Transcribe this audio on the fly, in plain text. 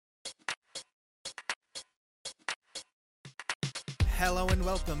Hello and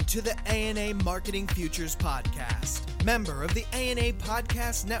welcome to the A&A Marketing Futures Podcast, member of the A&A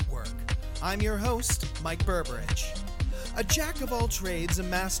Podcast Network. I'm your host, Mike Berberich. A jack of all trades, a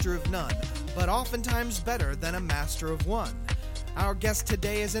master of none, but oftentimes better than a master of one. Our guest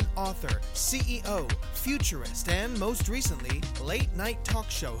today is an author, CEO, futurist, and most recently, late-night talk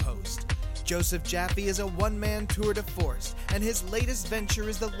show host. Joseph Jaffe is a one-man tour de force, and his latest venture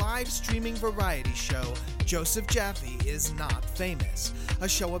is the live streaming variety show, Joseph Jaffe is Not Famous, a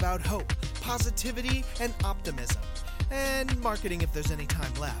show about hope, positivity, and optimism, and marketing if there's any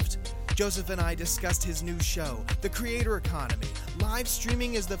time left. Joseph and I discussed his new show, The Creator Economy, live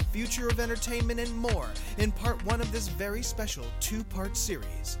streaming is the future of entertainment, and more in part one of this very special two-part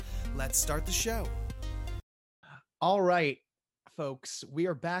series. Let's start the show. All right, folks, we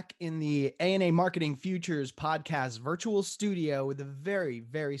are back in the A&A Marketing Futures Podcast virtual studio with a very,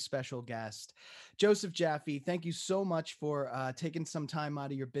 very special guest. Joseph Jaffe, thank you so much for taking some time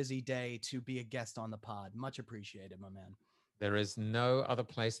out of your busy day to be a guest on the pod. Much appreciated, my man. There is no other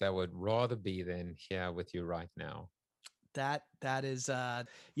place that I would rather be than here with you right now. That is,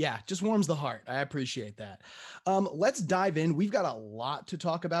 just warms the heart. I appreciate that. Let's dive in. We've got a lot to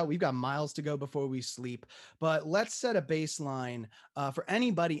talk about. We've got miles to go before we sleep, but let's set a baseline for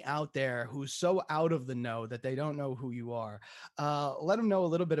anybody out there who's so out of the know that they don't know who you are. Let them know a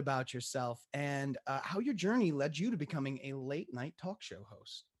little bit about yourself and how your journey led you to becoming a late night talk show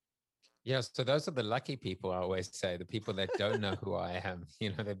host. Yeah, so those are the lucky people, I always say, the people that don't know who I am. You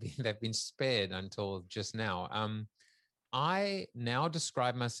know, they've been spared until just now. I now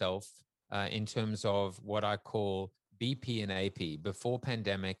describe myself in terms of what I call BP and AP, before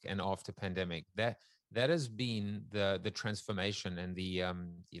pandemic and after pandemic. That has been the transformation, and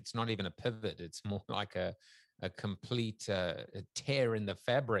it's not even a pivot. It's more like a complete tear in the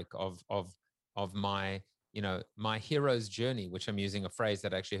fabric of my my hero's journey, which I'm using a phrase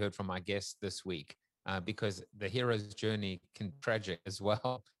that I actually heard from my guest this week, because the hero's journey can be tragic as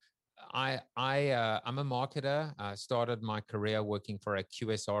well. I'm a marketer. I started my career working for a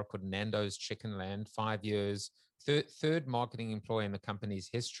QSR called Nando's Chicken Land, 5 years, third marketing employee in the company's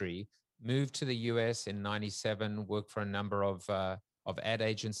history. Moved to the US in '97, worked for a number of ad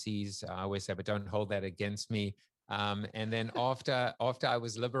agencies. I always say, but don't hold that against me. And then after I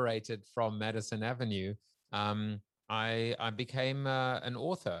was liberated from Madison Avenue, I became an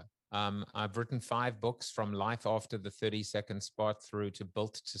author. I've written 5 books, from Life After the 30-Second Spot through to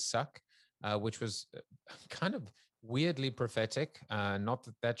Built to Suck, which was kind of weirdly prophetic. Not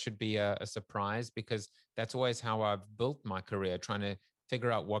that should be a surprise, because that's always how I've built my career, trying to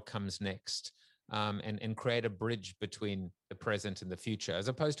figure out what comes next, and create a bridge between the present and the future, as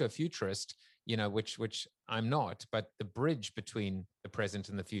opposed to a futurist, which I'm not. But the bridge between the present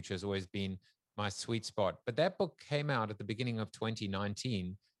and the future has always been my sweet spot. But that book came out at the beginning of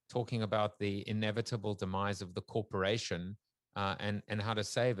 2019, talking about the inevitable demise of the corporation, and how to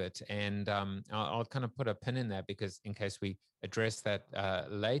save it. And I'll kind of put a pin in that, because in case we address that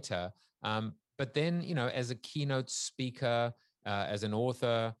later. But then, as a keynote speaker, as an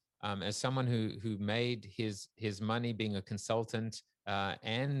author, as someone who made his money being a consultant,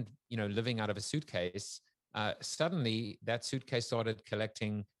 and living out of a suitcase, suddenly that suitcase started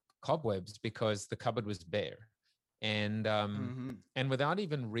collecting cobwebs because the cupboard was bare. And and without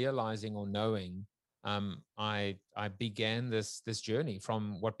even realizing or knowing, I began this journey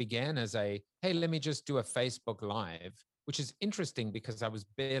from what began as hey, let me just do a Facebook Live, which is interesting because I was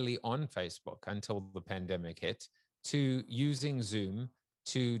barely on Facebook until the pandemic hit, to using Zoom,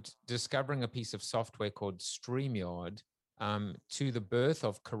 to discovering a piece of software called StreamYard, to the birth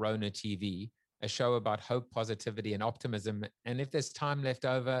of Corona TV, a show about hope, positivity, and optimism. And if there's time left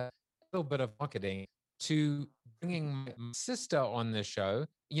over, a little bit of marketing, to bringing my sister on the show,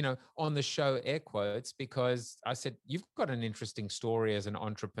 air quotes, because I said, you've got an interesting story as an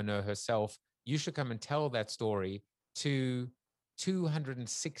entrepreneur herself. You should come and tell that story, to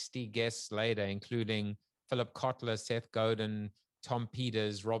 260 guests later, including Philip Kotler, Seth Godin, Tom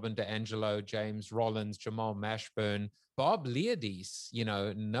Peters, Robin DeAngelo, James Rollins, Jamal Mashburn, Bob Leodis,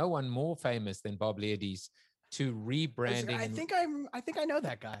 no one more famous than Bob Leodis, to rebranding. I think I know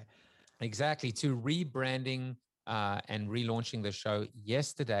that guy. Exactly, to rebranding and relaunching the show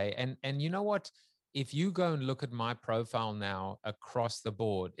yesterday. And you know what? If you go and look at my profile now across the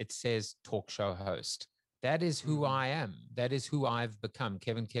board, it says talk show host. That is who I am. That is who I've become.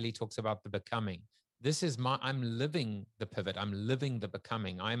 Kevin Kelly talks about the becoming. This is I'm living the pivot. I'm living the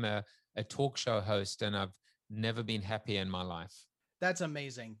becoming. I'm a talk show host, and I've never been happier in my life. That's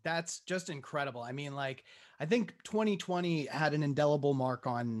amazing. That's just incredible. I mean, I think 2020 had an indelible mark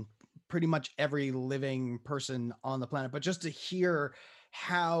on pretty much every living person on the planet, but just to hear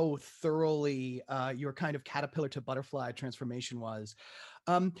how thoroughly your kind of caterpillar to butterfly transformation was.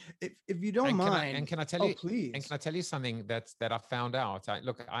 If you don't mind, Can I tell oh, you please. something that I found out?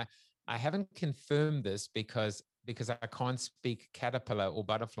 I haven't confirmed this because I can't speak caterpillar or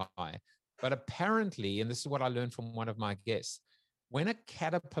butterfly, but apparently, and this is what I learned from one of my guests, when a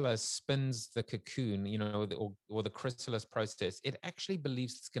caterpillar spins the cocoon, or the chrysalis process, it actually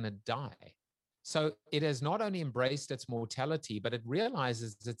believes it's going to die. So it has not only embraced its mortality, but it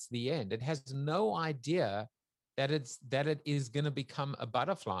realizes it's the end. It has no idea that it is going to become a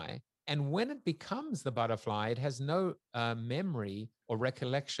butterfly. And when it becomes the butterfly, it has no memory or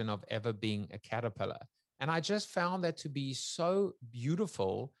recollection of ever being a caterpillar. And I just found that to be so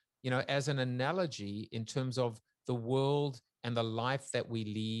beautiful, as an analogy in terms of the world and the life that we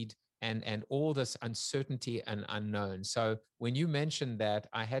lead, and all this uncertainty and unknown. So when you mentioned that,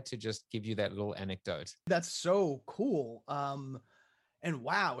 I had to just give you that little anecdote. That's so cool. And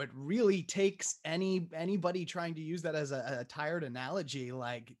wow, it really takes anybody trying to use that as a tired analogy,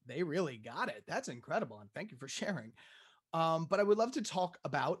 like they really got it. That's incredible, and thank you for sharing. But I would love to talk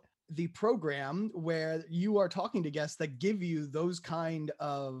about the program where you are talking to guests that give you those kind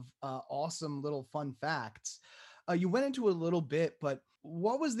of awesome little fun facts. You went into a little bit, but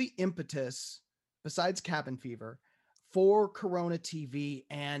what was the impetus besides cabin fever for Corona TV,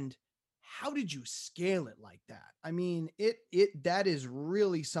 and how did you scale it like that? I mean, it that is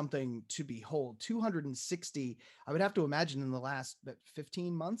really something to behold. 260, I would have to imagine in the last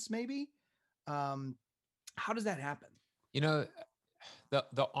 15 months, maybe. Um, how does that happen? You know,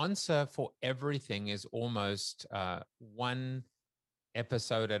 the answer for everything is almost one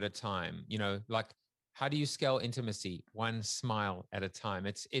episode at a time. Like, how do you scale intimacy? One smile at a time.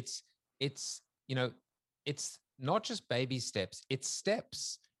 It's you know it's not just baby steps. It's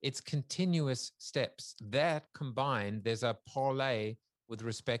steps. It's continuous steps that combined. There's a parlay with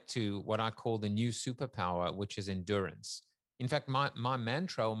respect to what I call the new superpower, which is endurance. In fact, my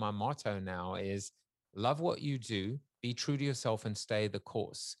mantra or my motto now is love what you do, be true to yourself, and stay the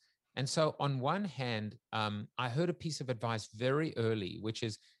course. And so, on one hand, I heard a piece of advice very early, which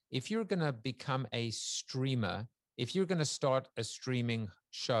is if you're going to become a streamer, if you're going to start a streaming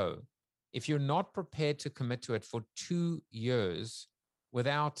show, if you're not prepared to commit to it for 2 years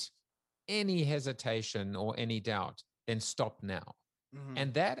without any hesitation or any doubt, then stop now. Mhm.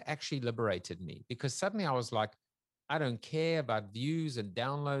 And that actually liberated me, because suddenly I was like, I don't care about views and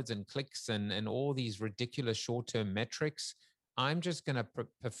downloads and clicks and all these ridiculous short-term metrics. I'm just going to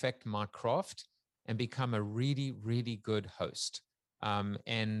perfect my craft and become a really, really good host.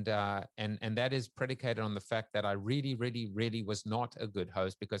 And that is predicated on the fact that I really, really, really was not a good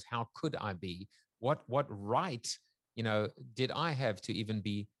host, because how could I be? What right, did I have to even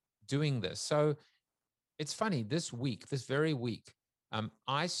be doing this? So it's funny, this very week, I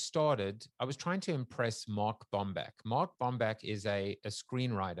was trying to impress Mark Bomback. Mark Bomback is a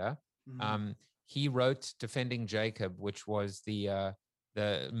screenwriter. Mhm. Um, he wrote Defending Jacob, which was the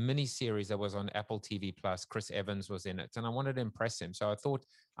mini series that was on Apple TV Plus. Chris Evans was in it, and I wanted to impress him. So I thought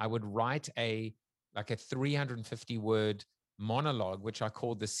I would write a 350 word monologue, which I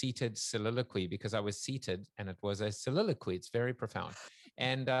called the seated soliloquy, because I was seated and it was a soliloquy. It's very profound.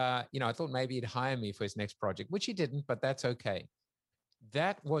 And, I thought maybe he'd hire me for his next project, which he didn't, but that's okay.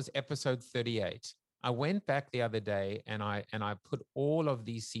 That was episode 38. I went back the other day and I put all of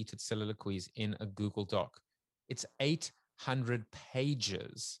these seated soliloquies in a Google Doc. It's 800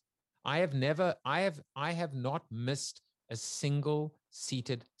 pages. I have not missed a single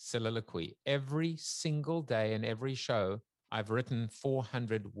seated soliloquy. Every single day and every show, I've written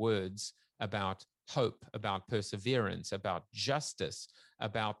 400 words about hope, about perseverance, about justice,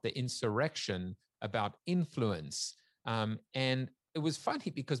 about the insurrection, about influence. And it was funny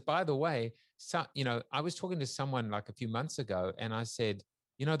because, by the way, I was talking to someone like a few months ago, and I said,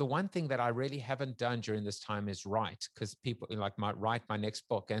 the one thing that I really haven't done during this time is write, because people might write my next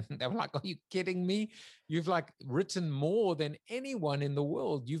book. And they were like, are you kidding me? You've written more than anyone in the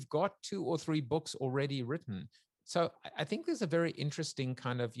world. You've got 2 or 3 books already written. So I think there's a very interesting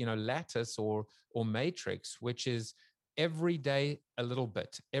kind of, lattice or matrix, which is every day a little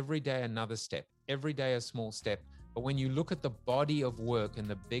bit, every day another step, every day a small step. But when you look at the body of work and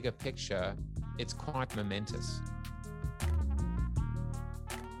the bigger picture, it's quite momentous.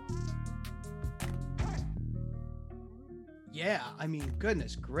 Yeah, I mean,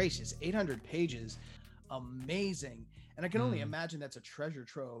 goodness gracious, 800 pages, amazing. And I can only imagine that's a treasure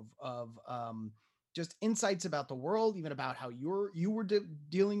trove of just insights about the world, even about how you were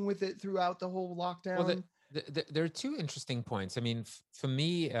dealing with it throughout the whole Well, lockdown. There are two interesting points. I mean, for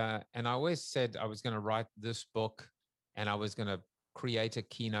me, and I always said I was going to write this book and I was going to create a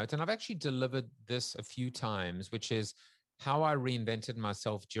keynote. And I've actually delivered this a few times, which is how I reinvented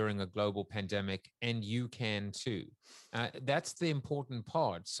myself during a global pandemic. And you can too. That's the important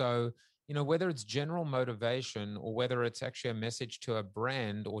part. So, whether it's general motivation or whether it's actually a message to a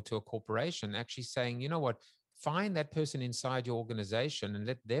brand or to a corporation, actually saying, you know what, find that person inside your organization and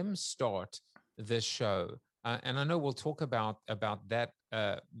let them start this show. And I know we'll talk about that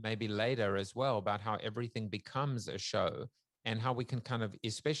maybe later as well, about how everything becomes a show and how we can kind of,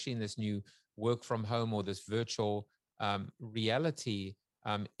 especially in this new work from home or this virtual reality,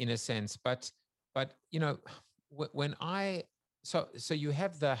 in a sense. But when I so you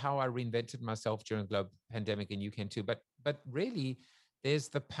have the how I reinvented myself during global pandemic, and you can too. But really, there's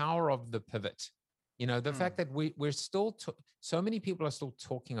the power of the pivot. The Mm. fact that we're still so many people are still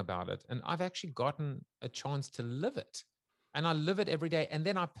talking about it, and I've actually gotten a chance to live it, and I live it every day. And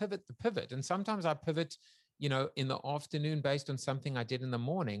then I pivot the pivot, and sometimes I pivot, in the afternoon based on something I did in the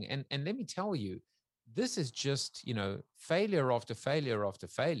morning. And let me tell you, this is just failure after failure after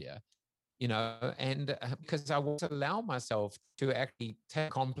failure. And because I want to allow myself to actually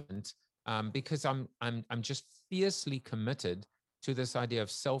take compliment, because I'm just fiercely committed to this idea of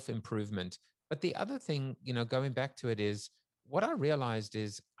self improvement. But the other thing, going back to it, is what I realized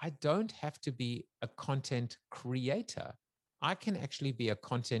is I don't have to be a content creator. I can actually be a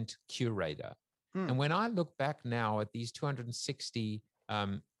content curator. Mm. And when I look back now at these 260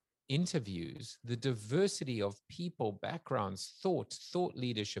 interviews, the diversity of people, backgrounds, thought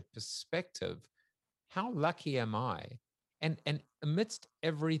leadership, perspective, how lucky am I? And amidst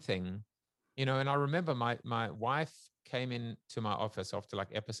everything, and I remember my wife came into my office after like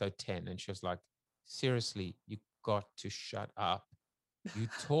episode 10, and she was like, seriously, you got to shut up. You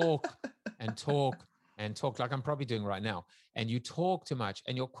talk and talk and talk like I'm probably doing right now. And you talk too much,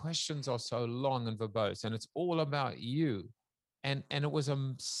 and your questions are so long and verbose, and it's all about you. And it was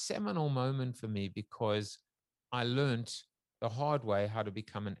a seminal moment for me, because I learned the hard way how to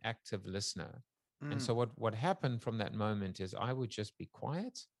become an active listener. And Mm. so what happened from that moment is I would just be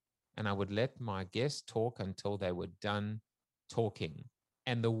quiet, and I would let my guests talk until they were done talking.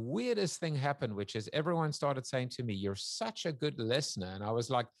 And the weirdest thing happened, which is everyone started saying to me, "You're such a good listener." And I was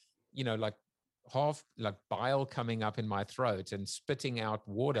like, like half like bile coming up in my throat and spitting out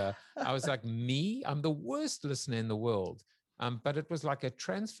water. I was like, me? I'm the worst listener in the world. But it was like a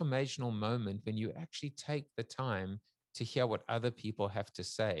transformational moment when you actually take the time to hear what other people have to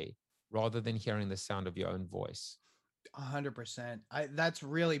say rather than hearing the sound of your own voice. 100%. That's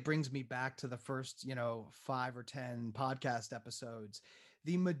really brings me back to the first, 5 or 10 podcast episodes.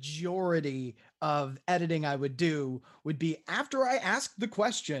 The majority of editing I would do would be after I asked the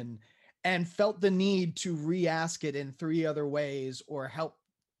question and felt the need to re-ask it in 3 other ways, or help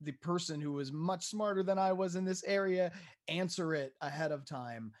the person who was much smarter than I was in this area answer it ahead of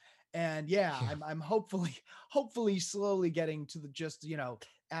time. And yeah, Yeah. I'm hopefully slowly getting to the just,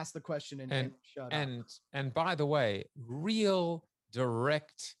 ask the question and and shut up. and by the way, real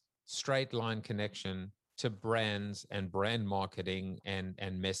direct straight line connection to brands and brand marketing and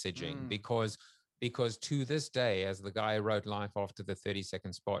messaging, Mm. because to this day, as the guy who wrote Life After the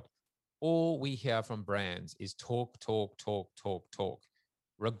 30-second spot, all we hear from brands is talk, talk, talk, talk, talk,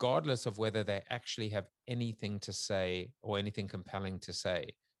 regardless of whether they actually have anything to say or anything compelling to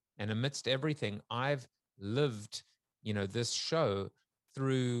say. And amidst everything, I've lived, this show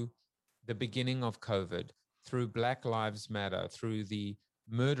through the beginning of COVID, through Black Lives Matter, through the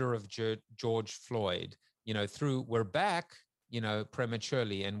murder of George Floyd, through we're back,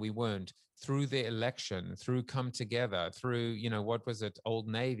 prematurely, and we weren't, through the election, through Come Together, through, what was it, Old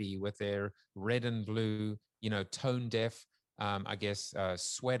Navy with their red and blue, tone deaf, I guess,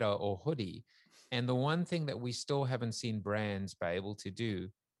 sweater or hoodie. And the one thing that we still haven't seen brands be able to do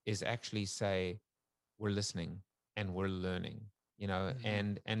is actually say, we're listening and we're learning,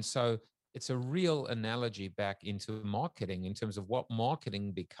 Mhm. and so it's a real analogy back into marketing in terms of what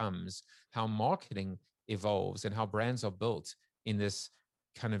marketing becomes, how marketing evolves, and how brands are built in this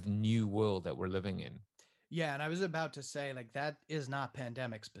kind of new world that we're living in. Yeah, and I was about to say, like, that is not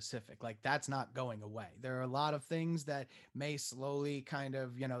pandemic specific. Like, that's not going away. There are a lot of things that may slowly kind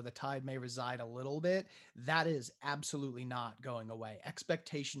of, the tide may reside a little bit. That is absolutely not going away.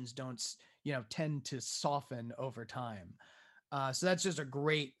 Expectations don't, tend to soften over time. So that's just a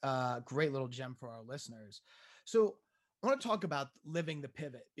great little gem for our listeners. So I want to talk about living the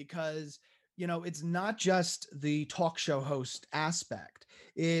pivot, because it's not just the talk show host aspect.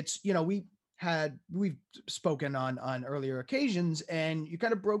 It's we've spoken on earlier occasions, and you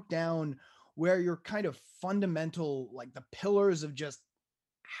kind of broke down where you're kind of fundamental, like the pillars of just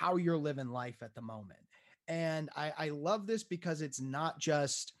how you're living life at the moment. And I love this because it's not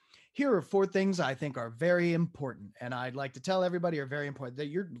just, here are four things I think are very important. And I'd like to tell everybody are very important, that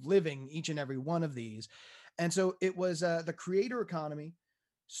you're living each and every one of these. And so it was the creator economy,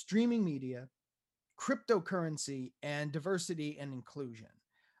 streaming media, cryptocurrency, and diversity and inclusion.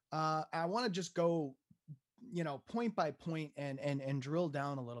 I want to just go, point by point and drill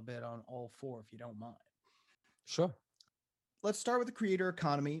down a little bit on all four, if you don't mind. Sure. Let's start with the creator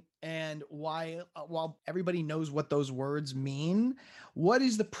economy and why, while everybody knows what those words mean, what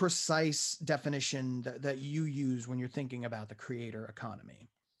is the precise definition that you use when you're thinking about the creator economy?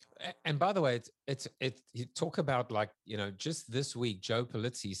 And by the way, you talk about, like, just this week, Joe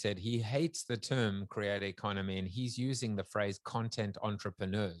Pulizzi said he hates the term creator economy, and he's using the phrase content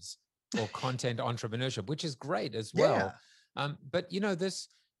entrepreneurs or content entrepreneurship, which is great as well. But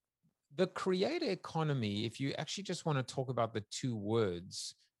the creator economy, if you actually just want to talk about the two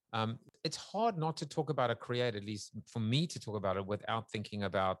words, it's hard not to talk about a creator, at least for me to talk about it, without thinking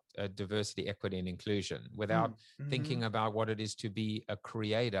about diversity, equity, and inclusion, without thinking about what it is to be a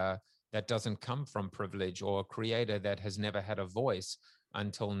creator that doesn't come from privilege, or a creator that has never had a voice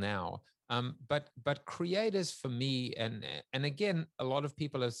until now. But creators for me, and again, a lot of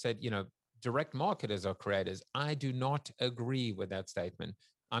people have said, direct marketers are creators. I do not agree with that statement.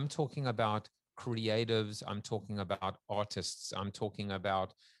 I'm talking about creatives. I'm talking about artists. I'm talking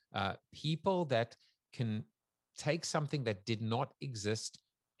about people that can take something that did not exist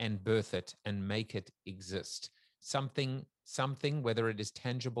and birth it and make it exist. Something, whether it is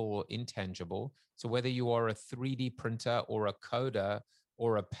tangible or intangible. So whether you are a 3D printer or a coder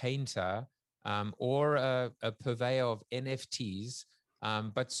or a painter, or a purveyor of NFTs,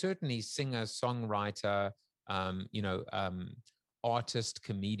 but certainly singer, songwriter, artist,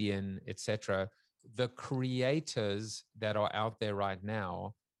 comedian, etc. The creators that are out there right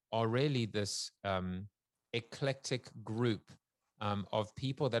now are really this eclectic group of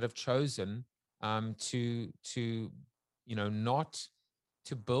people that have chosen to not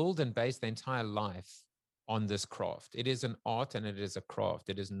to build and base their entire life on this craft. It is an art and it is a craft.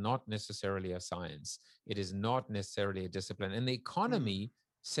 It is not necessarily a science. It is not necessarily a discipline. And the economy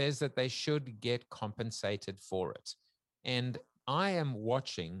says that they should get compensated for it. And I am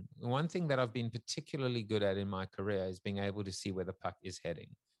watching. One thing that I've been particularly good at in my career is being able to see where the puck is heading.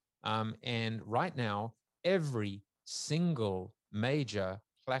 And right now, every single major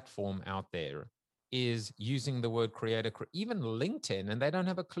platform out there is using the word creator, even LinkedIn, and they don't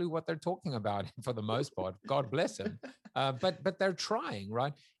have a clue what they're talking about for the most part. God bless them. But they're trying,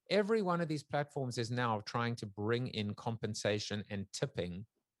 right? Every one of these platforms is now trying to bring in compensation and tipping,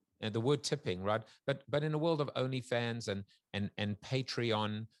 and the word tipping, right? But in a world of OnlyFans and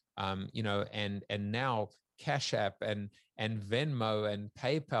Patreon, and now Cash App and Venmo and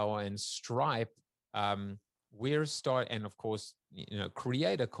PayPal and Stripe, and of course,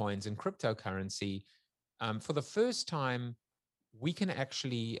 creator coins and cryptocurrency. For the first time, we can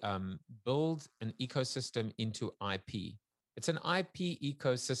actually build an ecosystem into IP. It's an IP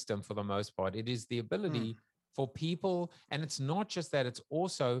ecosystem for the most part. It is the ability for people, and it's not just that, it's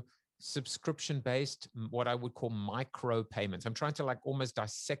also subscription-based, what I would call micro payments. I'm trying to almost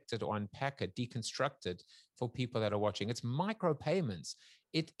dissect it or unpack it, deconstruct it for people that are watching. It's micro payments.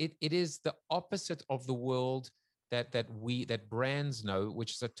 It is the opposite of the world that brands know,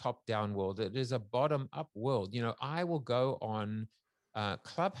 which is a top-down world. It is a bottom-up world. I will go on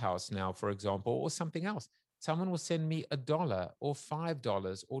Clubhouse now, for example, or something else. Someone will send me $1 or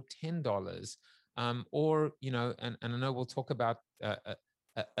 $5 or $10, or and I know we'll talk about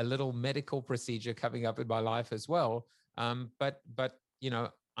a little medical procedure coming up in my life as well. But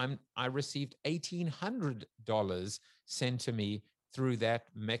I received $1,800 sent to me through that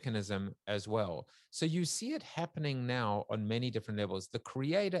mechanism as well. So you see it happening now on many different levels. The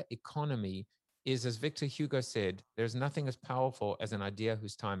creator economy is, as Victor Hugo said, there's nothing as powerful as an idea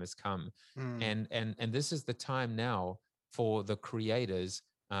whose time has come. And this is the time now for the creators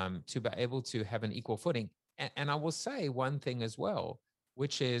to be able to have an equal footing. And I will say one thing as well,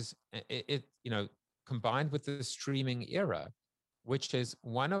 which is it combined with the streaming era, which is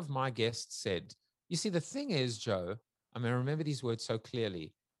one of my guests said, you see, the thing is, Joe, I remember these words so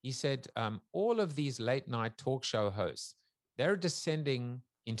clearly. He said, all of these late night talk show hosts, they're descending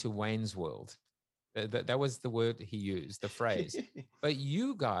into Wayne's World. That was the word he used, the phrase. But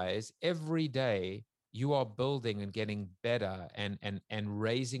you guys, every day, you are building and getting better and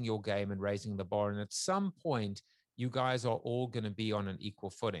raising your game and raising the bar. And at some point, you guys are all going to be on an equal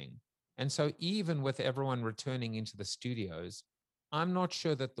footing. And so even with everyone returning into the studios, I'm not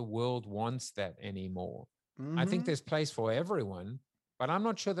sure that the world wants that anymore. I think Mm-hmm. there's place for everyone, but I'm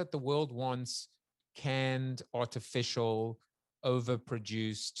not sure that the world wants canned, artificial,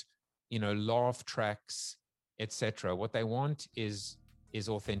 overproduced, laugh tracks, etc. What they want is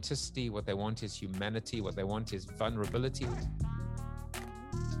authenticity. What they want is humanity. What they want is vulnerability.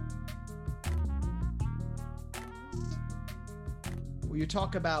 You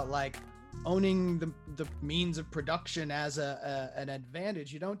talk about like owning the means of production as an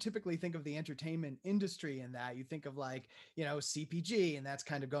advantage. You don't typically think of the entertainment industry in that. You think of like, CPG, and that's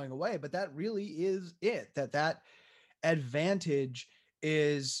kind of going away, but that really is that advantage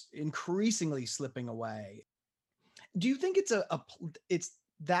is increasingly slipping away. Do you think it's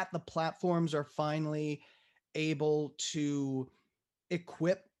that the platforms are finally able to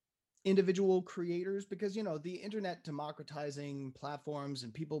equip individual creators, because the internet democratizing platforms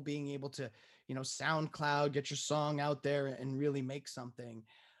and people being able to SoundCloud, get your song out there and really make something?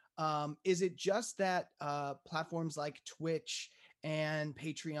 Is it just that platforms like Twitch and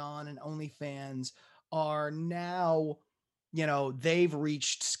Patreon and OnlyFans are now, they've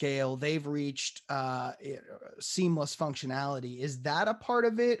reached scale, they've reached seamless functionality? Is that a part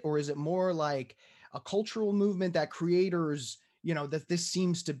of it, or is it more like a cultural movement that creators, that this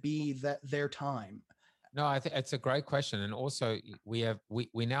seems to be that their time? No, I think it's a great question, and also we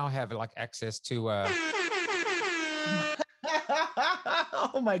now have like access to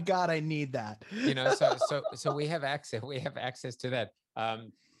Oh my God, I need that. so we have access to that.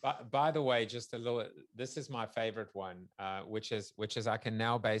 By the way, just a little, this is my favorite one, which is I can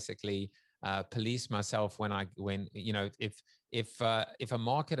now basically police myself when if a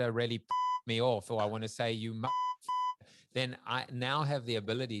marketer really me off, or I want to say then I now have the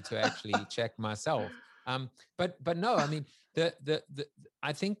ability to actually check myself. But no, I mean the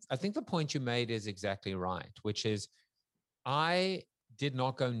I think the point you made is exactly right, which is I did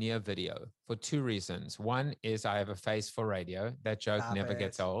not go near video for two reasons. One is I have a face for radio. That joke Stop never it.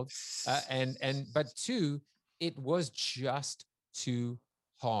 gets old. But two, it was just too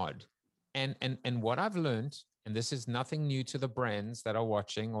hard. And what I've learned, and this is nothing new to the brands that are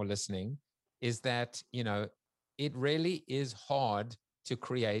watching or listening, is that it really is hard to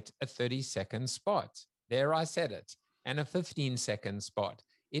create a 30-second spot. There, I said it, and a 15-second spot.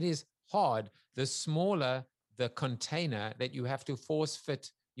 It is hard. The smaller the container that you have to force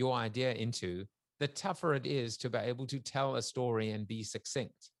fit your idea into, the tougher it is to be able to tell a story and be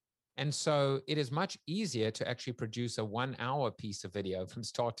succinct. And so it is much easier to actually produce a 1 hour piece of video from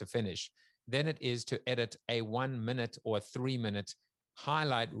start to finish than it is to edit a 1 minute or 3 minute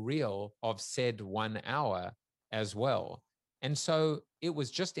highlight reel of said 1 hour as well. And so it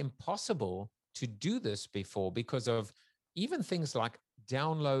was just impossible to do this before because of even things like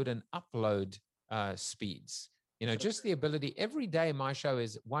download and upload speeds. Just the ability. Every day, my show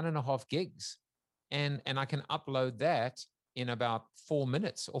is 1.5 gigs, and I can upload that in about 4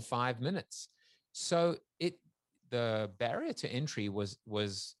 minutes or 5 minutes. So the barrier to entry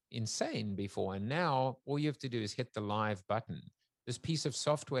was insane before, and now all you have to do is hit the live button. This piece of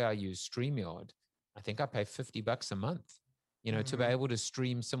software I use, StreamYard, I think I pay $50 a month, to be able to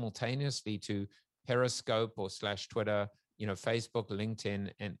stream simultaneously to Periscope or /Twitter, Facebook,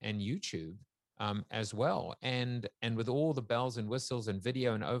 LinkedIn, and YouTube as well. And with all the bells and whistles and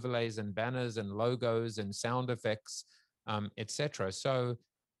video and overlays and banners and logos and sound effects, etc. So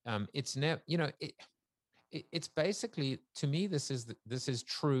it's never, it's basically, to me, this is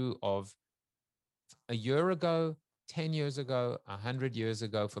true of a year ago, 10 years ago, 100 years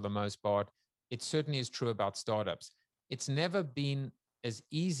ago, for the most part. It certainly is true about startups. It's never been as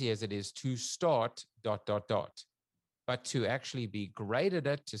easy as it is to start ... But to actually be great at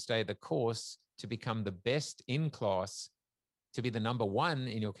it, to stay the course, to become the best in class, to be the number one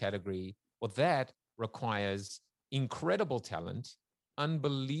in your category, well, that requires incredible talent,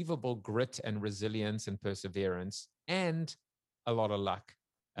 unbelievable grit and resilience and perseverance, and a lot of luck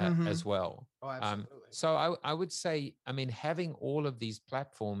as well. Oh, absolutely. So I would say, I mean, having all of these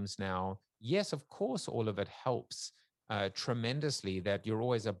platforms now, yes, of course, all of it helps tremendously, that you're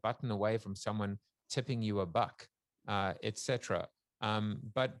always a button away from someone tipping you a buck, etc.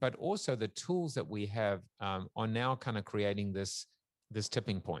 But also the tools that we have are now kind of creating this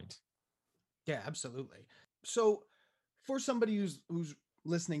tipping point. Yeah, absolutely. So for somebody who's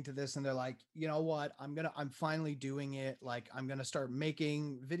listening to this and they're like, you know what, I'm finally doing it. Like, I'm gonna start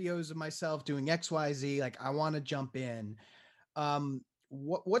making videos of myself doing XYZ. Like, I want to jump in.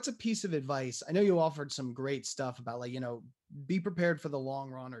 What's a piece of advice? I know you offered some great stuff about, like, be prepared for the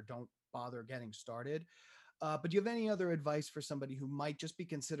long run or don't bother getting started. But do you have any other advice for somebody who might just be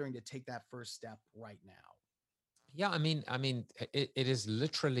considering to take that first step right now? Yeah, it is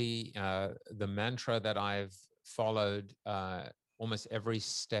literally the mantra that I've followed almost every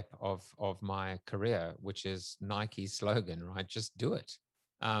step of my career, which is Nike's slogan, right? Just do it.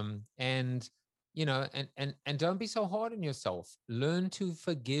 And and don't be so hard on yourself. Learn to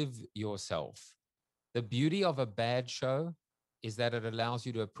forgive yourself. The beauty of a bad show is that it allows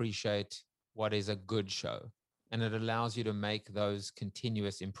you to appreciate what is a good show, and it allows you to make those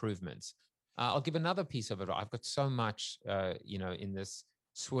continuous improvements. I'll give another piece of it. I've got so much, in this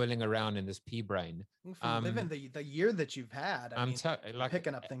swirling around in this pea brain. For living the year that you've had, I I'm mean, t- you're like,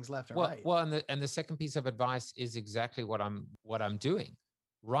 picking up things left and right. well, and the second piece of advice is exactly what I'm doing.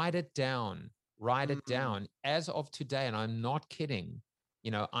 Write it down. Write it Mm. down as of today, and I'm not kidding.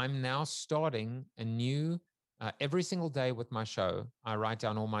 I'm now starting a new every single day with my show. I write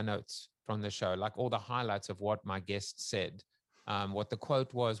down all my notes from the show, like all the highlights of what my guest said, what the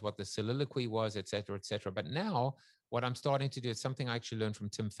quote was, what the soliloquy was, et cetera, et cetera. But now what I'm starting to do is something I actually learned from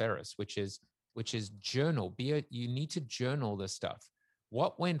Tim Ferriss, which is journal. You need to journal this stuff.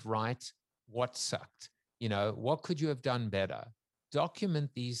 What went right? What sucked? What could you have done better? Document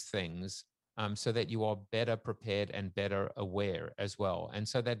these things so that you are better prepared and better aware as well. And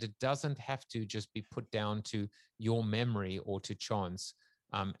so that it doesn't have to just be put down to your memory or to chance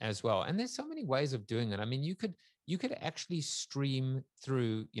as well. And there's so many ways of doing it. I mean, you could actually stream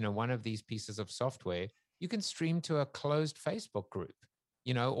through, one of these pieces of software. You can stream to a closed Facebook group,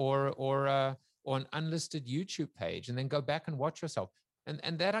 or an unlisted YouTube page, and then go back and watch yourself.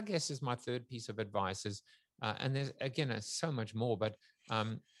 And that, I guess, is my third piece of advice. And there's again so much more, but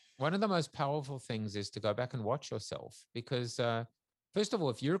one of the most powerful things is to go back and watch yourself, because first of all,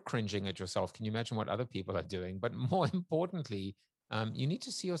 if you're cringing at yourself, can you imagine what other people are doing? But more importantly, you need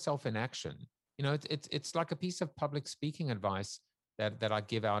to see yourself in action. It's like a piece of public speaking advice that I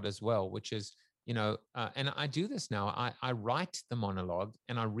give out as well, which is, and I do this now. I write the monologue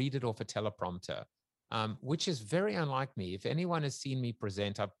and I read it off a teleprompter, which is very unlike me. If anyone has seen me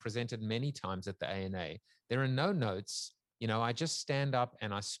present, I've presented many times at the ANA. There are no notes. I just stand up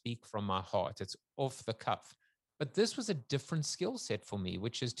and I speak from my heart. It's off the cuff. But this was a different skill set for me,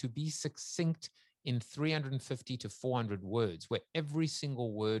 which is to be succinct in 350 to 400 words, where every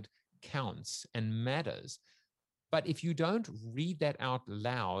single word counts and matters. But if you don't read that out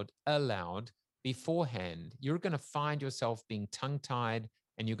aloud beforehand, you're going to find yourself being tongue-tied,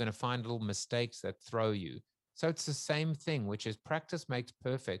 and you're going to find little mistakes that throw you. So it's the same thing, which is practice makes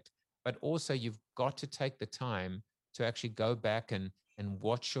perfect, but also you've got to take the time to actually go back and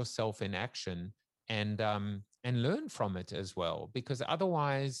watch yourself in action, and learn from it as well. Because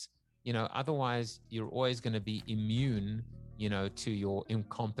otherwise you're always going to be immune, to your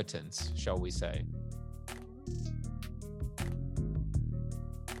incompetence, shall we say.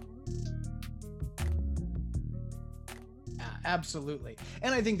 Yeah, absolutely.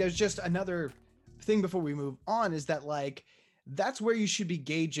 And I think there's just another thing before we move on, is that like that's where you should be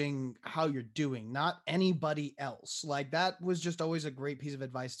gauging how you're doing, not anybody else. Like that was just always a great piece of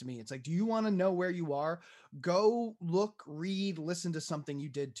advice to me. It's like, do you want to know where you are? Go look, read, listen to something you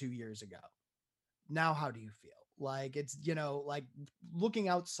did 2 years ago. Now how do you feel? Like it's, like looking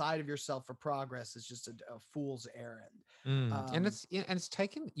outside of yourself for progress is just a fool's errand. And um it's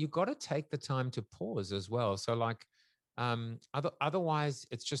taken, you got to take the time to pause as well. So like, otherwise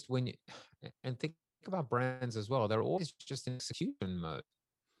it's just when you, and think about brands as well, they're always just in execution mode.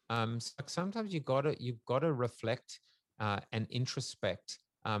 So like sometimes you've got to reflect and introspect,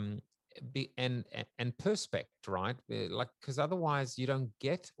 and perspect, right? Like, because otherwise you don't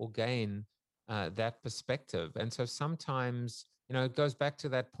get or gain that perspective. And so sometimes, it goes back to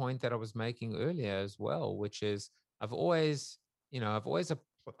that point that I was making earlier as well, which is I've always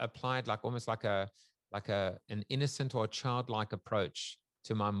applied like almost like an innocent or childlike approach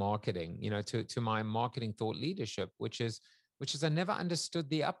to my marketing, to my marketing thought leadership, which is I never understood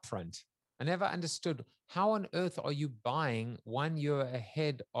the upfront. I never understood, how on earth are you buying 1 year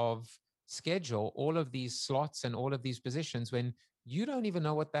ahead of schedule all of these slots and all of these positions when you don't even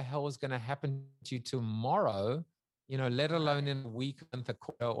know what the hell is going to happen to you tomorrow, let alone right. in a week, month, a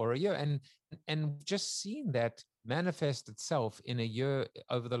quarter, or a year. And just seeing that manifest itself in a year,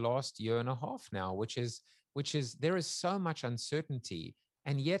 over the last year and a half now, which is there is so much uncertainty,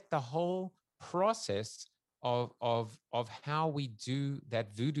 and yet the whole process of how we do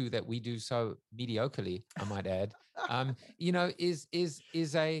that voodoo that we do so mediocrely, I might add,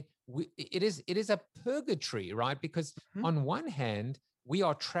 it is a purgatory, right? Because Mhm. on one hand, we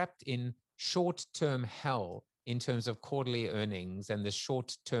are trapped in short-term hell in terms of quarterly earnings and the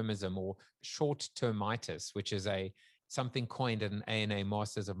short-termism or short-termitis, which is something coined at an ANA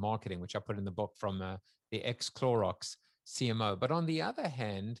Masters of Marketing, which I put in the book from the ex-Clorox CMO. But on the other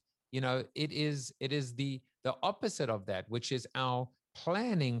hand, it is the opposite of that, which is our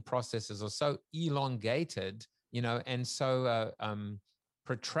planning processes are so elongated, and so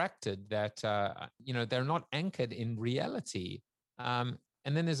protracted that they're not anchored in reality. And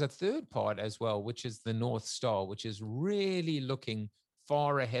then there's a third part as well, which is the North Star, which is really looking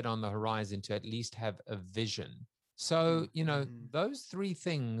far ahead on the horizon to at least have a vision. So, those three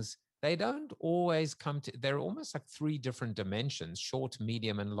things, they don't always they're almost like three different dimensions: short,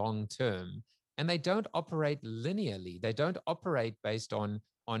 medium, and long term. And they don't operate linearly. They don't operate based on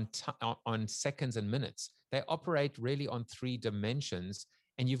seconds and minutes. They operate really on three dimensions.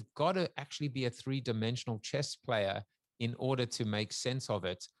 And you've got to actually be a three-dimensional chess player in order to make sense of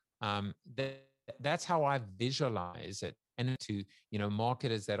it. That's how I visualize it. And to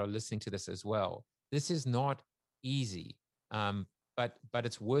marketers that are listening to this as well, this is not easy, but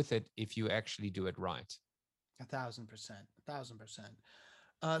it's worth it if you actually do it right. 1,000%, 1,000%.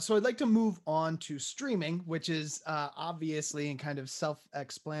 So I'd like to move on to streaming, which is obviously and kind of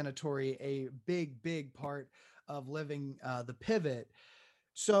self-explanatory, a big part of living the pivot.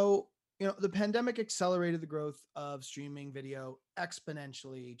 So, the pandemic accelerated the growth of streaming video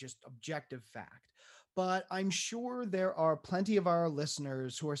exponentially, just objective fact. But I'm sure there are plenty of our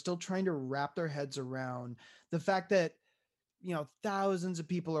listeners who are still trying to wrap their heads around the fact that, thousands of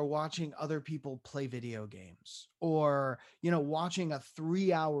people are watching other people play video games, or, watching a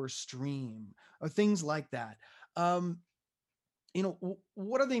 3-hour stream or things like that. What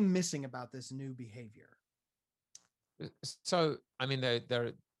are they missing about this new behavior? So, I mean,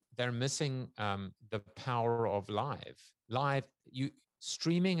 they're missing the power of live.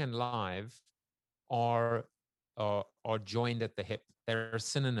 Streaming and live are joined at the hip. They're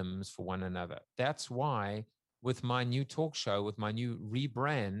synonyms for one another. That's why with my new talk show, with my new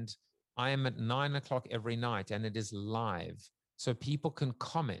rebrand, I am at 9:00 every night, and it is live, so people can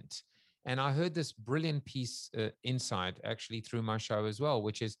comment. And I heard this brilliant piece, insight, actually through my show as well,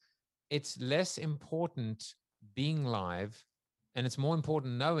 which is it's less important being live, and it's more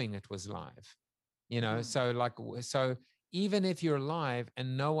important knowing it was live. So even if you're live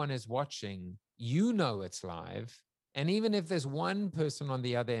and no one is watching, it's live. And even if there's one person on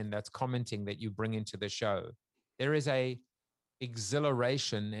the other end that's commenting that you bring into the show, there is a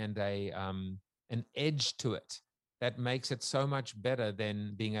exhilaration and an edge to it that makes it so much better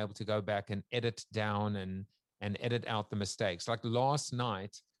than being able to go back and edit down and edit out the mistakes. Like last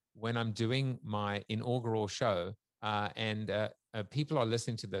night, when I'm doing my inaugural show, and people are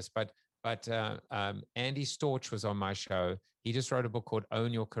listening to this, but Andy Storch was on my show. He just wrote a book called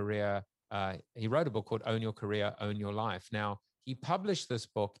Own Your Career. He wrote a book called Own Your Career, Own Your Life. Now, he published this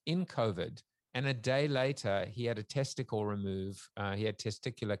book in COVID, and a day later, he had a testicle removed. He had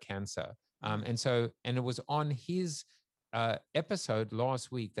testicular cancer. And it was on his episode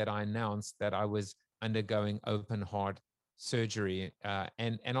last week that I announced that I was undergoing open heart surgery.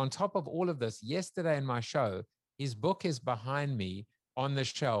 And on top of all of this, yesterday in my show, his book is behind me on the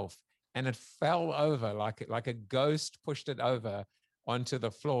shelf, and it fell over like a ghost pushed it over onto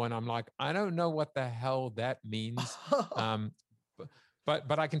the floor. And I'm like, I don't know what the hell that means.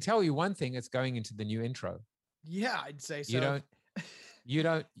 But I can tell you one thing, it's going into the new intro. Yeah, I'd say so. You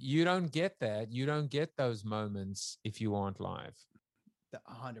don't get that. You don't get those moments if you aren't live.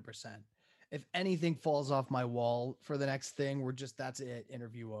 100%. If anything falls off my wall for the next thing, that's it.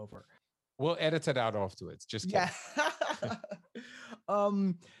 Interview over. We'll edit it out afterwards. Just kidding. Yeah.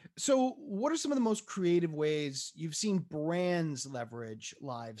 So what are some of the most creative ways you've seen brands leverage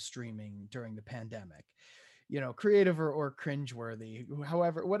live streaming during the pandemic? Creative or cringeworthy,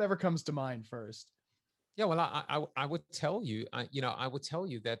 however, whatever comes to mind first. Yeah, well, I would tell you, I would tell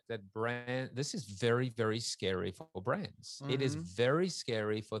you that this is very, very scary for brands. Mm-hmm. It is very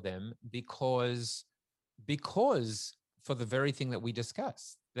scary for them because for the very thing that we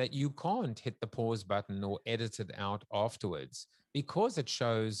discussed, that you can't hit the pause button or edit it out afterwards, because it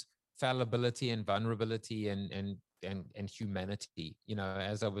shows fallibility and vulnerability and humanity,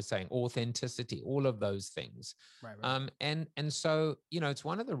 as I was saying, authenticity, all of those things. Right. And so, it's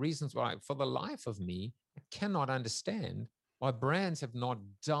one of the reasons why, for the life of me, I cannot understand why brands have not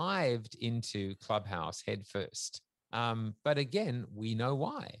dived into Clubhouse head first. But again, we know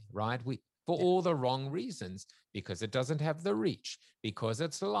why, right? For all the wrong reasons, because it doesn't have the reach, because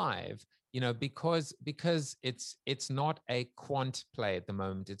it's live, because it's not a quant play at the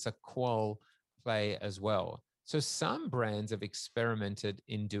moment, it's a qual play as well. So some brands have experimented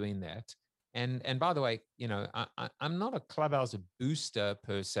in doing that. And by the way, I'm not a Clubhouse booster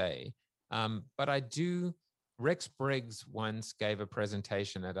per se, but I do Rex Briggs once gave a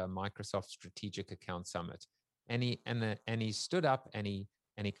presentation at a Microsoft Strategic Account Summit, and he stood up and he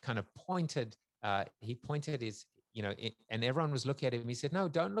kind of pointed. He pointed his, and everyone was looking at him. He said, "No,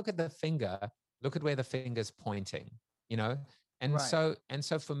 don't look at the finger. Look at where the finger's pointing." You know, and Right.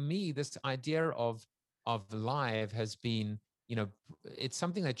 so for me, this idea of live has been, it's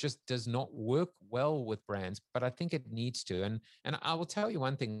something that just does not work well with brands, but I think it needs to. And I will tell you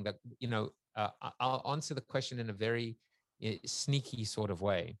one thing that, I'll answer the question in a very sneaky sort of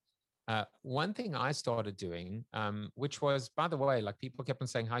way. One thing I started doing, which was, by the way, like people kept on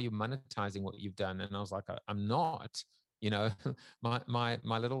saying, how are you monetizing what you've done? And I was like, I'm not.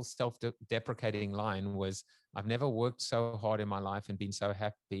 My little self-deprecating line was, I've never worked so hard in my life and been so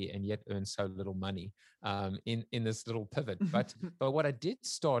happy and yet earned so little money, in this little pivot. But what I did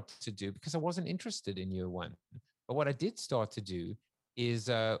start to do, because I wasn't interested in year one, but what I did start to do is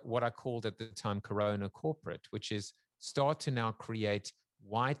what I called at the time Corona Corporate, which is start to now create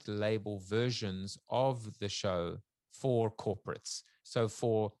white label versions of the show for corporates. So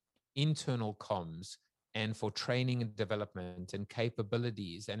for internal comms and for training and development and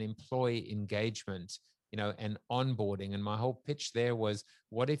capabilities and employee engagement, and onboarding. And my whole pitch there was,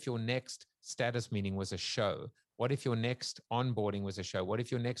 what if your next status meeting was a show? What if your next onboarding was a show? What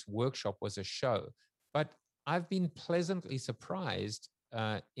if your next workshop was a show? But I've been pleasantly surprised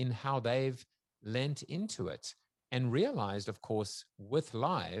in how they've lent into it and realized, of course, with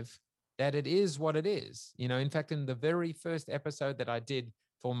live, that it is what it is. In fact, in the very first episode that I did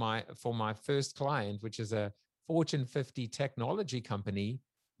for my first client, which is a Fortune 50 technology company,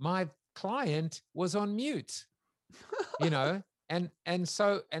 my client was on mute, and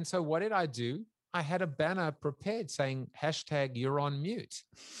so what did I do? I had a banner prepared saying #you're on mute,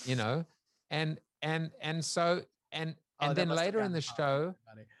 and so then later in the show.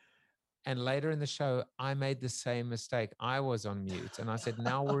 And later in the show, I made the same mistake. I was on mute and I said,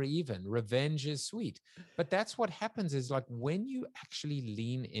 now we're even. Revenge is sweet. But that's what happens is, like, when you actually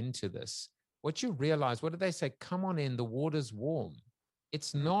lean into this, what you realize, what do they say? Come on in, the water's warm.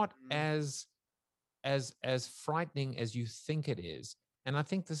 It's not as frightening as you think it is. And I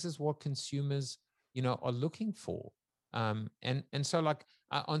think this is what consumers, are looking for. And so, like,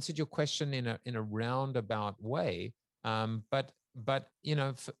 I answered your question in a roundabout way. But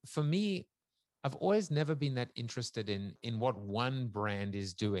for me, I've always never been that interested in what one brand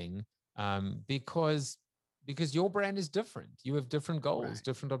is doing, because your brand is different. You have different goals, right,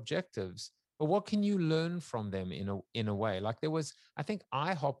 different objectives. But what can you learn from them in a way? Like, there was, I think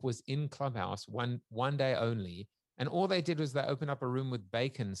IHOP was in Clubhouse one day only, and all they did was they opened up a room with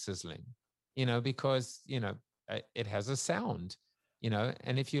bacon sizzling, because it has a sound.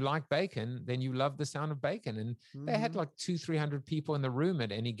 And if you like bacon, then you love the sound of bacon. And they had like 200-300 people in the room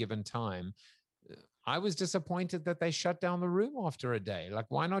at any given time. I was disappointed that they shut down the room after a day. Like,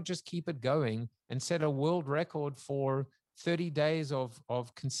 why not just keep it going and set a world record for 30 days of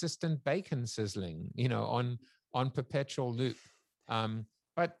consistent bacon sizzling, on perpetual loop.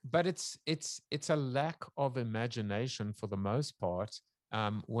 But it's a lack of imagination for the most part,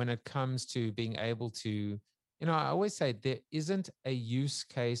 when it comes to being able to, I always say there isn't a use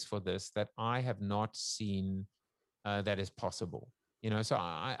case for this that I have not seen that is possible. So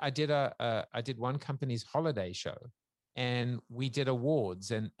I did one company's holiday show, and we did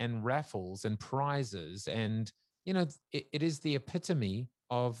awards and raffles and prizes, and it is the epitome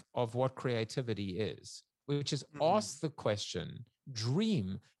of what creativity is, which is ask the question,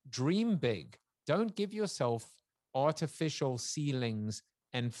 dream big. Don't give yourself artificial ceilings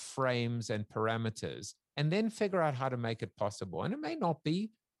and frames and parameters, and then figure out how to make it possible. And it may not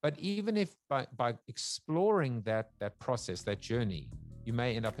be, but even if by exploring that process, that journey, you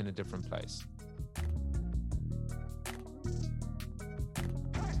may end up in a different place.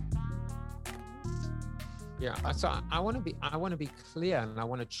 Yeah, so I want to be clear, and I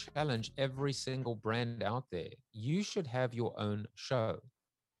want to challenge every single brand out there. You should have your own show.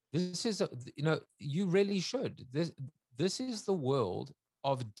 This is you really should. This is the world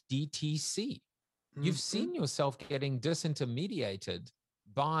of DTC. You've seen yourself getting disintermediated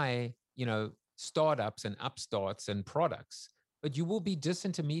by, startups and upstarts and products, but you will be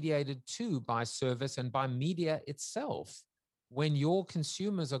disintermediated too by service and by media itself when your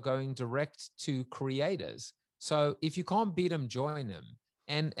consumers are going direct to creators. So if you can't beat them, join them.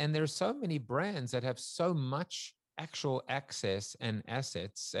 And there are so many brands that have so much actual access and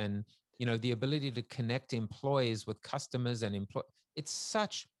assets, and the ability to connect employees with customers and it's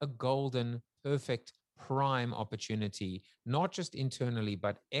such a golden, perfect, prime opportunity, not just internally,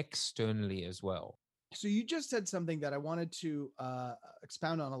 but externally as well. So you just said something that I wanted to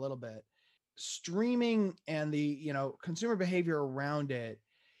expound on a little bit. streaming and the, consumer behavior around it,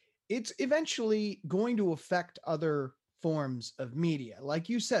 it's eventually going to affect other forms of media. Like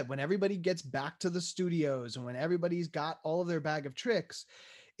you said, when everybody gets back to the studios and when everybody's got all of their bag of tricks,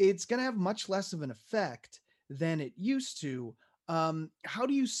 it's going to have much less of an effect than it used to. How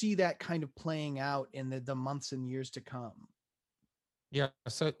do you see that kind of playing out in the months and years to come? Yeah.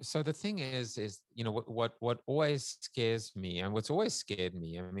 So the thing is, what always scares me, and what's always scared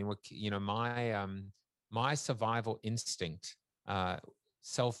me. I mean, my survival instinct, uh,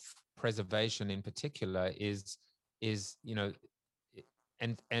 self-preservation in particular, is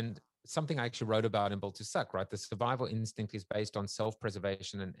and something I actually wrote about in Built to Suck. Right, the survival instinct is based on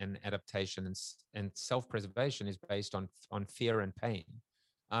self-preservation and adaptation, and self-preservation is based on fear and pain.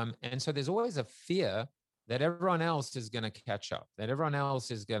 And so there's always a fear that everyone else is going to catch up, that everyone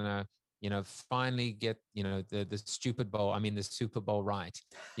else is going to, finally get, the stupid bowl, I mean, the Super Bowl right,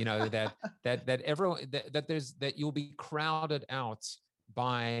 that everyone, that you'll be crowded out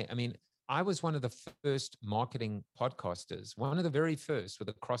by, I mean, I was one of the first marketing podcasters, one of the very first with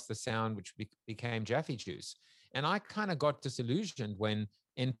Across the Sound, which became Jaffe Juice. And I kind of got disillusioned when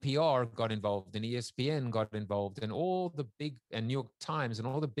NPR got involved and ESPN got involved and all the big, and New York Times and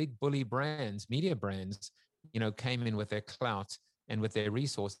all the big bully brands, media brands, came in with their clout and with their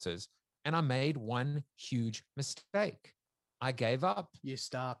resources. And I made one huge mistake. I gave up. You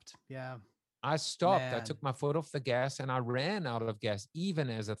stopped. Yeah. I stopped. I Man. took my foot off the gas and I ran out of gas, even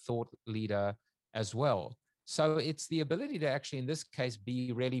as a thought leader as well. So it's the ability to actually, in this case,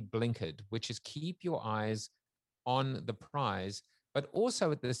 be really blinkered, which is keep your eyes on the prize, but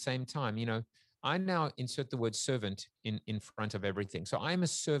also at the same time, I now insert the word servant in front of everything. So I'm a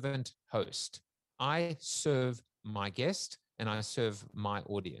servant host. I serve my guest and I serve my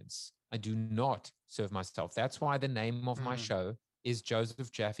audience. I do not serve myself. That's why the name of my show is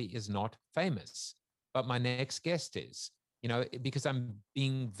Joseph Jaffe is Not Famous, but my next guest is, because I'm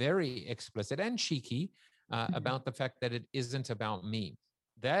being very explicit and cheeky about the fact that it isn't about me.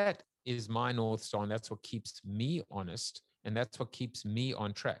 That is my North Star, and that's what keeps me honest, and that's what keeps me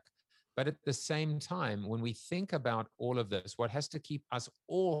on track. But at the same time, when we think about all of this, what has to keep us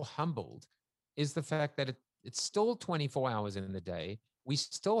all humbled is the fact that it's still 24 hours in the day. We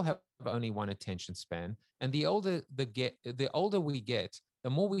still have only one attention span. And the older we get, the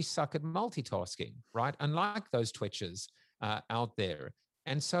more we suck at multitasking, right? Unlike those twitches out there.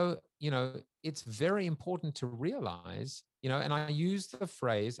 And so, it's very important to realize, and I use the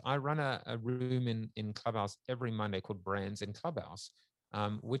phrase, I run a room in Clubhouse every Monday called Brands in Clubhouse,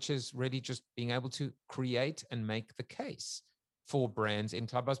 which is really just being able to create and make the case for brands in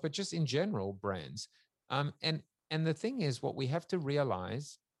Clubhouse, but just in general brands. And the thing is, what we have to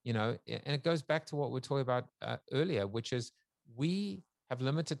realize, and it goes back to what we were talking about earlier, which is we have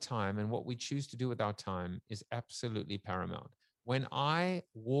limited time, and what we choose to do with our time is absolutely paramount. When I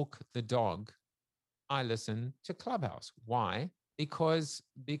walk the dog, I listen to Clubhouse. Why? Because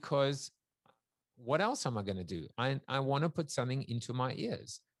what else am I going to do? I want to put something into my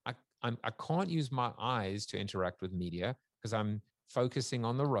ears. I can't use my eyes to interact with media because I'm focusing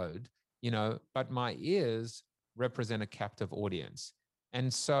on the road, but my ears represent a captive audience.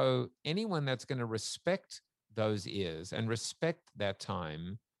 And so anyone that's going to respect those ears and respect that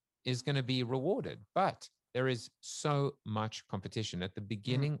time is going to be rewarded. But there is so much competition. At the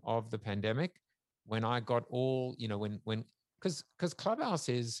beginning of the pandemic, when I got all, because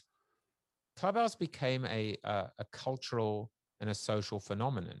Clubhouse became a cultural and a social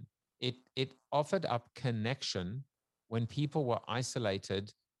phenomenon. It offered up connection when people were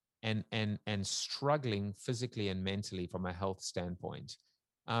isolated and struggling physically and mentally from a health standpoint.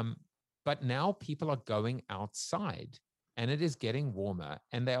 But now people are going outside and it is getting warmer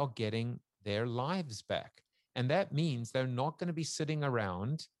and they are getting their lives back. And that means they're not going to be sitting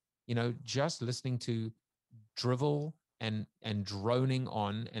around, just listening to drivel and droning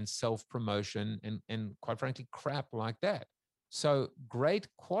on and self-promotion and quite frankly, crap like that. So great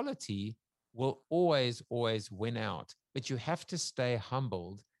quality will always win out, but you have to stay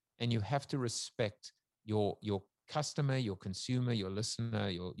humbled and you have to respect your customer, your consumer, your listener,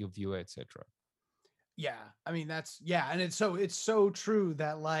 your viewer, etc. Yeah, I mean and it's so true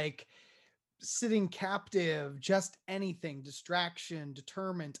that like sitting captive, just anything, distraction,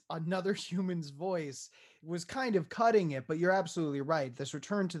 deterrent, another human's voice was kind of cutting it. But you're absolutely right. This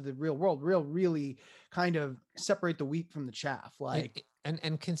return to the real world, really kind of separate the wheat from the chaff. Like,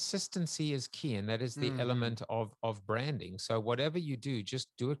 and consistency is key, and that is the element of branding. So whatever you do, just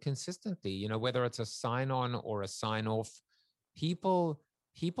do it consistently. Whether it's a sign on or a sign off, people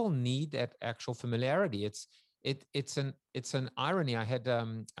need that actual familiarity. It's an irony. I had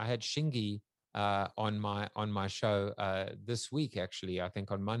Shingi on my show this week, actually, I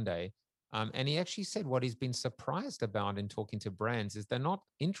think on Monday. And he actually said what he's been surprised about in talking to brands is they're not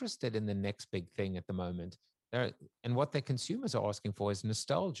interested in the next big thing at the moment. And what their consumers are asking for is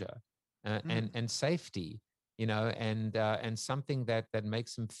nostalgia and safety, and something that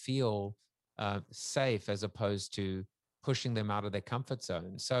makes them feel safe as opposed to pushing them out of their comfort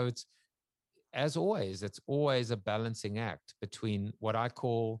zone. So it's always a balancing act between what I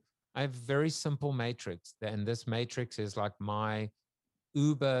have a very simple matrix, and this matrix is like my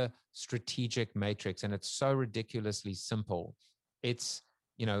uber strategic matrix, and it's so ridiculously simple. It's,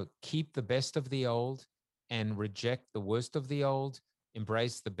 keep the best of the old and reject the worst of the old,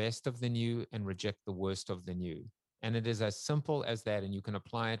 embrace the best of the new and reject the worst of the new. And it is as simple as that. And you can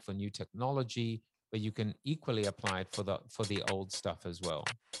apply it for new technology, but you can equally apply it for the old stuff as well.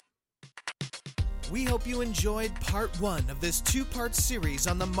 We hope you enjoyed part 1 of this 2-part series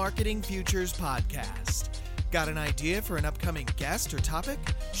on the Marketing Futures podcast. Got an idea for an upcoming guest or topic?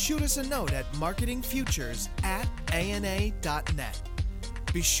 Shoot us a note at marketingfutures@ana.net.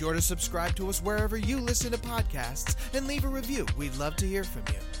 Be sure to subscribe to us wherever you listen to podcasts and leave a review. We'd love to hear from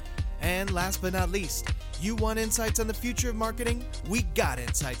you. And last but not least, you want insights on the future of marketing? We got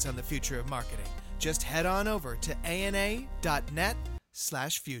insights on the future of marketing. Just head on over to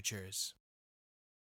ana.net/futures.